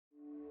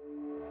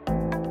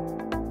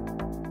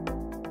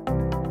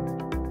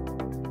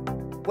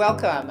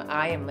Welcome.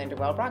 I am Linda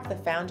Welbrock, the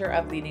founder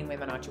of Leading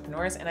Women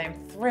Entrepreneurs, and I'm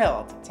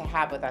thrilled to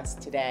have with us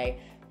today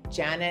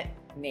Janet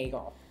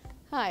Neigel.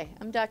 Hi,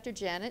 I'm Dr.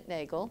 Janet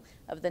Neigel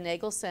of the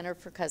Neigel Center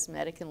for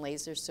Cosmetic and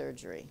Laser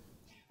Surgery.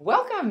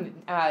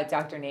 Welcome,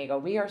 Dr.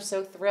 Neigel. We are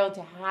so thrilled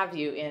to have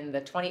you in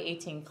the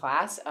 2018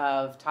 class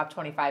of Top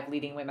 25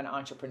 Leading Women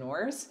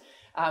Entrepreneurs.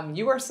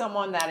 You are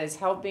someone that is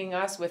helping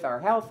us with our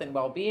health and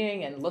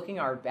well-being and looking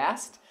our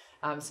best.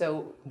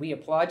 So we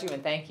applaud you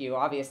and thank you,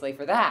 obviously,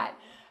 for that.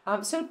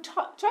 So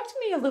talk to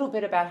me a little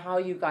bit about how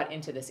you got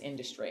into this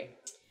industry.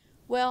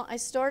 Well, I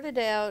started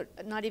out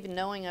not even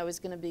knowing I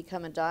was going to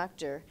become a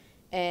doctor.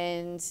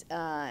 And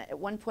at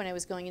one point I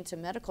was going into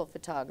medical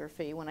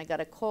photography when I got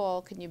a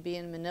call, can you be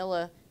in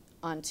Manila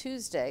on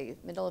Tuesday,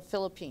 Manila,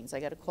 Philippines. I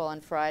got a call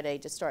on Friday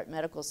to start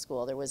medical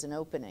school. There was an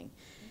opening.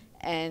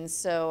 And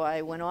so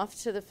I went off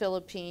to the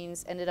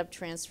Philippines, ended up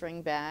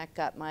transferring back,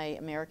 got my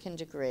American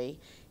degree,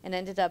 and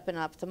ended up in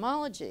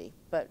ophthalmology.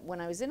 But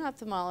when I was in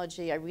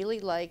ophthalmology, I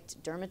really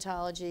liked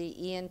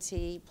dermatology,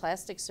 ENT,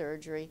 plastic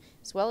surgery,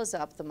 as well as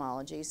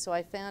ophthalmology. So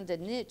I found a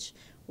niche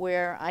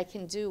where I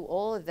can do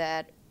all of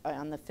that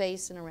on the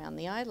face and around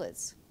the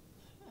eyelids.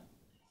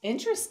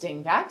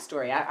 Interesting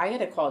backstory. I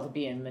had a call to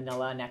be in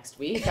Manila next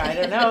week. I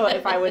don't know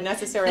if I would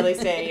necessarily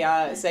say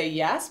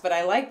yes, but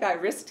I like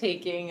that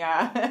risk-taking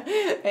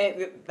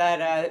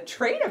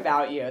trait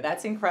about you.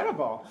 That's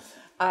incredible.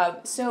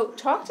 So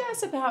talk to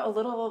us about a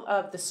little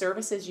of the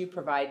services you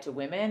provide to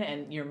women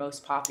and your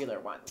most popular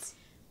ones.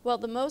 Well,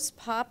 the most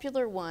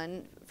popular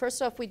one,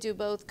 first off, we do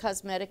both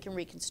cosmetic and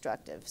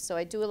reconstructive. So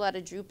I do a lot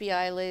of droopy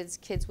eyelids,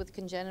 kids with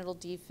congenital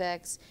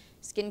defects,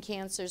 skin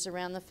cancers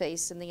around the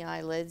face and the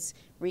eyelids,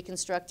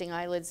 reconstructing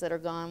eyelids that are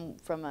gone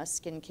from a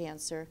skin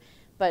cancer.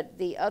 But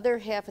the other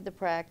half of the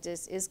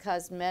practice is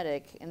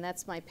cosmetic, and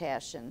that's my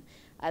passion.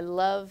 I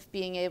love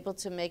being able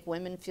to make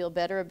women feel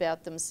better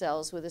about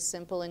themselves with a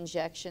simple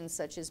injection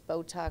such as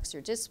Botox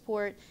or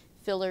Dysport,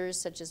 fillers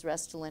such as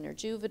Restylane or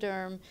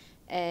Juvederm,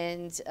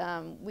 and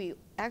we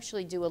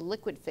actually do a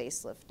liquid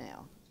facelift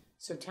now.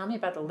 So tell me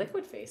about the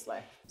liquid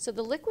facelift. So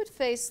the liquid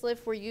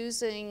facelift, we're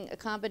using a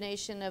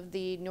combination of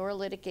the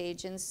neurolytic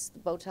agents,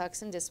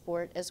 Botox and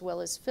Dysport, as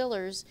well as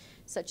fillers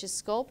such as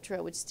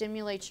Sculptra, which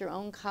stimulates your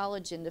own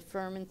collagen to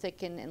firm and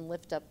thicken and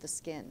lift up the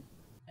skin.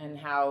 And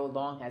how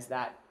long has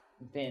that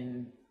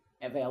been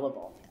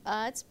available?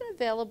 It's been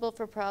available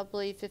for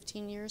probably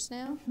 15 years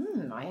now.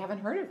 I haven't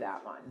heard of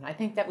that one. I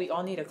think that we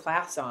all need a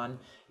class on,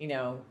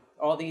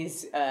 all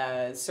these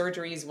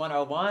surgeries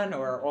 101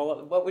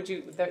 or what would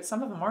you,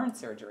 some of them aren't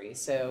surgeries.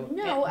 So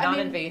no,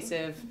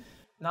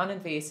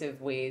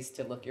 non-invasive ways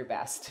to look your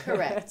best.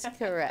 Correct,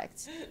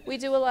 correct. We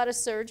do a lot of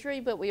surgery,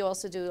 but we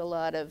also do a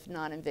lot of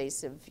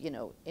non-invasive,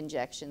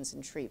 injections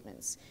and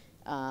treatments.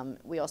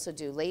 We also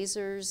do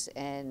lasers,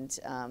 and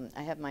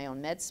I have my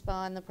own med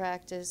spa in the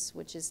practice,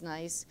 which is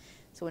nice.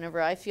 So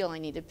whenever I feel I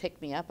need to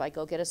pick me up, I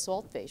go get a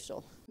salt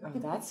facial. Oh,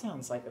 that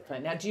sounds like a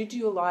plan. Now, do you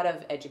do a lot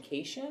of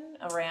education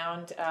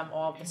around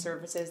all of the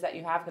services that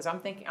you have? Because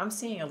I'm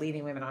seeing a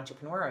Leading Women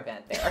Entrepreneur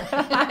event there.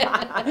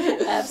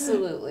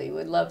 Absolutely,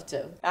 would love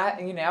to.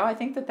 I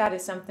think that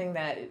is something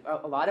that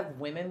a lot of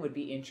women would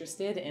be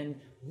interested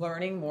in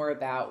learning more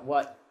about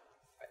what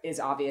is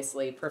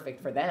obviously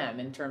perfect for them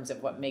in terms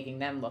of what making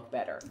them look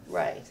better.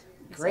 Right.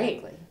 Great.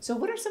 Exactly. So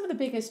what are some of the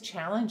biggest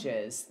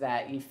challenges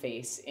that you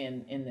face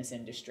in this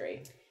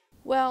industry?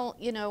 Well,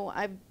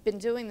 I've been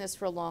doing this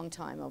for a long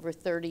time, over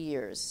 30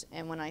 years.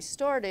 And when I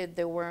started,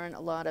 there weren't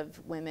a lot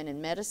of women in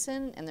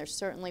medicine, and there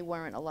certainly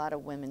weren't a lot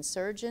of women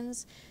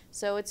surgeons.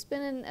 So it's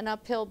been an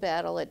uphill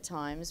battle at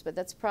times, but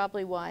that's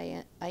probably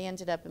why I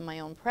ended up in my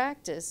own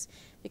practice,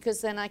 because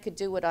then I could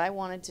do what I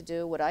wanted to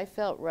do, what I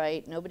felt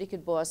right. Nobody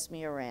could boss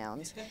me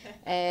around.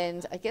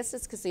 And I guess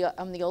it's because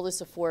I'm the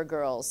oldest of 4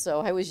 girls,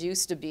 so I was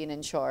used to being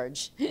in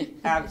charge.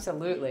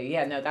 Absolutely.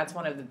 Yeah, no, that's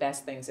one of the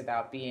best things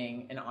about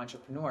being an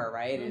entrepreneur,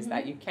 right? Is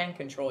that you can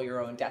control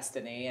your own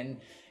destiny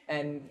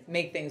and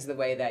make things the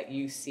way that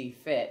you see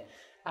fit.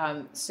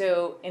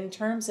 So in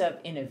terms of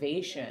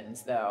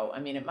innovations, though,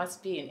 it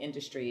must be an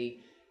industry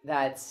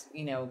that's,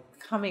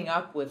 coming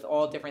up with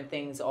all different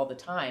things all the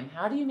time.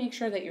 How do you make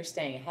sure that you're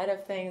staying ahead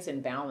of things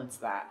and balance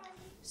that?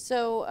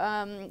 So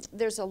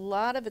there's a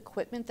lot of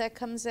equipment that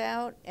comes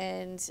out,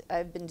 and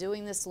I've been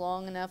doing this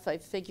long enough.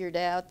 I've figured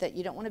out that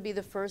you don't want to be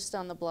the first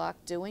on the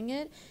block doing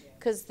it,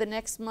 because the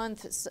next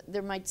month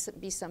there might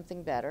be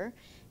something better.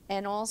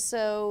 And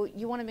also,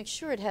 you want to make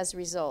sure it has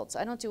results.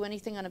 I don't do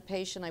anything on a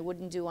patient I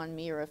wouldn't do on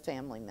me or a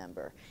family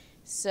member.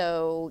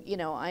 So,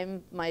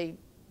 I'm my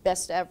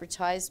best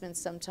advertisement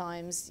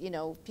sometimes.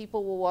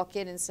 People will walk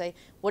in and say,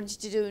 what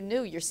did you do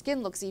new? Your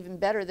skin looks even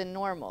better than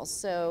normal.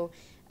 So,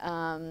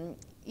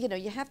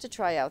 you have to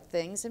try out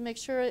things and make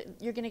sure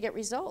you're going to get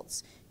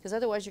results, because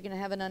otherwise you're going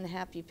to have an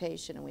unhappy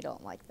patient, and we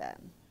don't like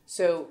that.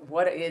 So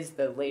what is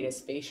the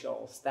latest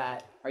facials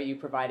are you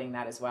providing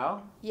that as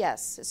well?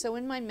 Yes. So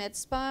in my med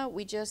spa,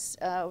 we just,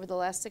 over the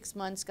last 6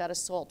 months, got a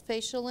salt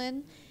facial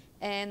in.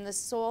 And the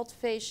salt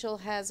facial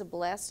has a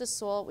blast of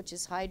salt, which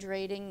is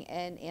hydrating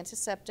and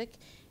antiseptic.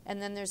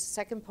 And then there's the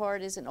second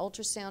part is an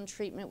ultrasound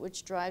treatment,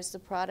 which drives the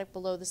product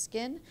below the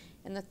skin.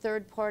 And the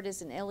third part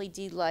is an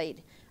LED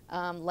light,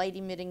 light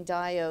emitting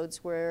diodes,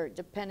 where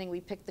we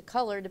pick the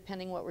color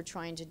depending what we're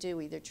trying to do,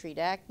 either treat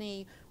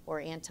acne or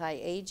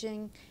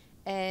anti-aging.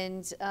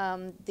 And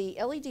the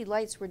LED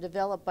lights were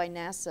developed by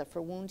NASA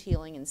for wound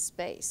healing in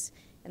space.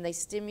 And they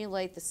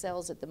stimulate the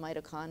cells at the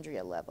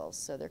mitochondria level,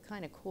 so they're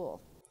kind of cool.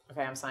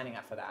 Okay, I'm signing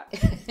up for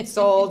that.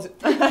 Sold.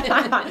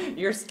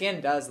 Your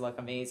skin does look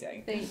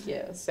amazing. Thank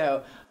you.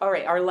 So, all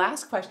right, our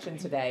last question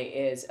today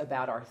is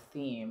about our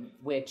theme,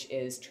 which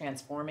is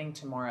transforming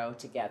tomorrow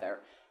together.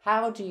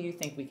 How do you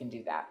think we can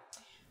do that?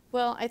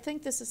 Well, I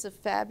think this is a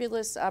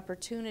fabulous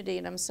opportunity,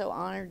 and I'm so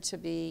honored to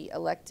be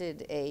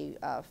elected a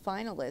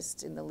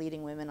finalist in the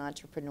Leading Women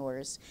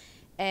Entrepreneurs.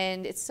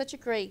 And it's such a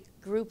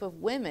great group of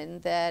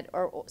women that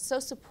are so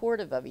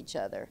supportive of each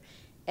other.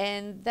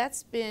 And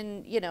that's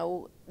been,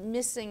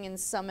 missing in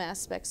some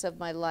aspects of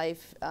my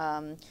life.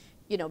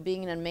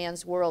 Being in a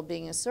man's world,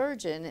 being a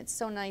surgeon, it's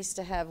so nice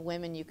to have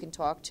women you can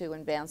talk to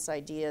and bounce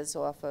ideas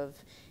off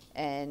of.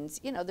 And,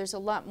 there's a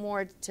lot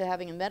more to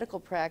having a medical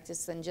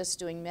practice than just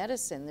doing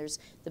medicine. There's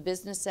the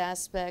business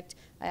aspect.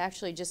 I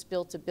actually just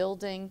built a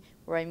building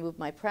where I moved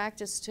my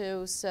practice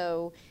to.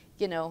 So,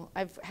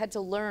 I've had to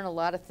learn a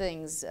lot of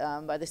things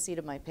by the seat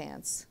of my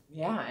pants.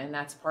 Yeah, and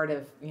that's part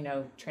of,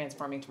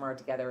 transforming tomorrow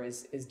together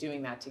is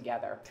doing that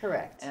together.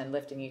 Correct. And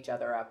lifting each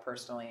other up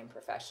personally and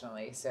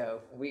professionally.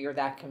 So we are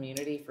that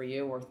community for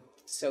you. We're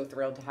so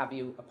thrilled to have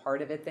you a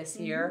part of it this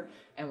year.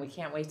 And we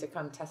can't wait to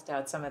come test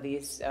out some of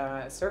these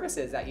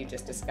services that you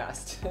just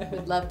discussed.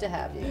 We'd love to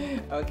have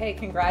you. Okay,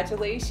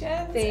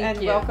 congratulations. Thank you.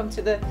 And welcome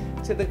to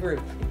the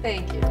group.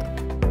 Thank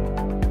you.